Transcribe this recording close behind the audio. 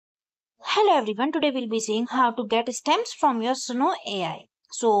Hello everyone, today we'll be seeing how to get stems from your Suno AI.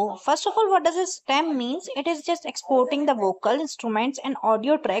 So first of all, what does a stem means? It is just exporting the vocal, instruments and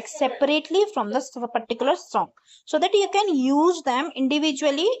audio tracks separately from the particular song so that you can use them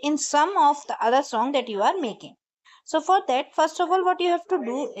individually in some of the other song that you are making. So for that, first of all, what you have to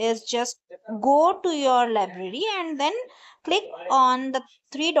do is just go to your library and then click on the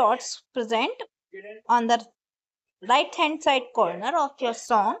three dots present on the right hand side corner of your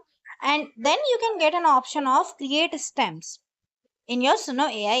song, and then you can get an option of create stems in your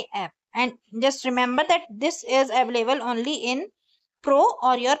Suno AI app. And just remember that this is available only in pro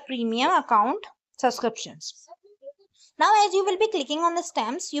or your premium account subscriptions. Now as you will be clicking on the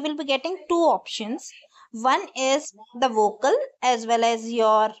stems, you will be getting two options. One is the vocal as well as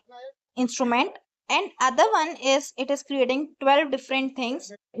your instrument, and other one is it is creating 12 different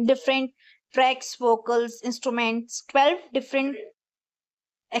things, different tracks, vocals, instruments, 12 different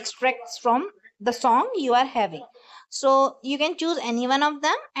extracts from the song you are having. So you can choose any one of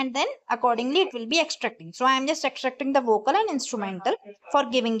them and then accordingly it will be extracting. So I am just extracting the vocal and instrumental for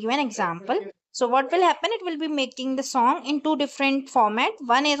giving you an example. So what will happen, it will be making the song in two different format.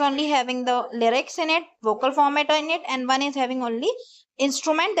 One is only having the lyrics in it, vocal format in it, and one is having only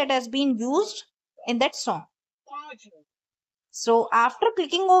instrument that has been used in that song. So after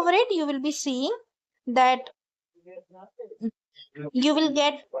clicking over it, you will be seeing that you will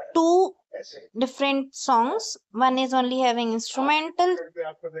get two different songs. One is only having instrumental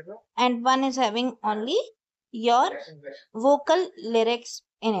and one is having only your vocal lyrics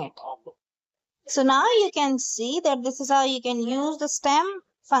in it. So now you can see that this is how you can use the stem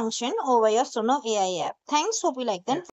function over your Suno AI app. Thanks, hope you like that.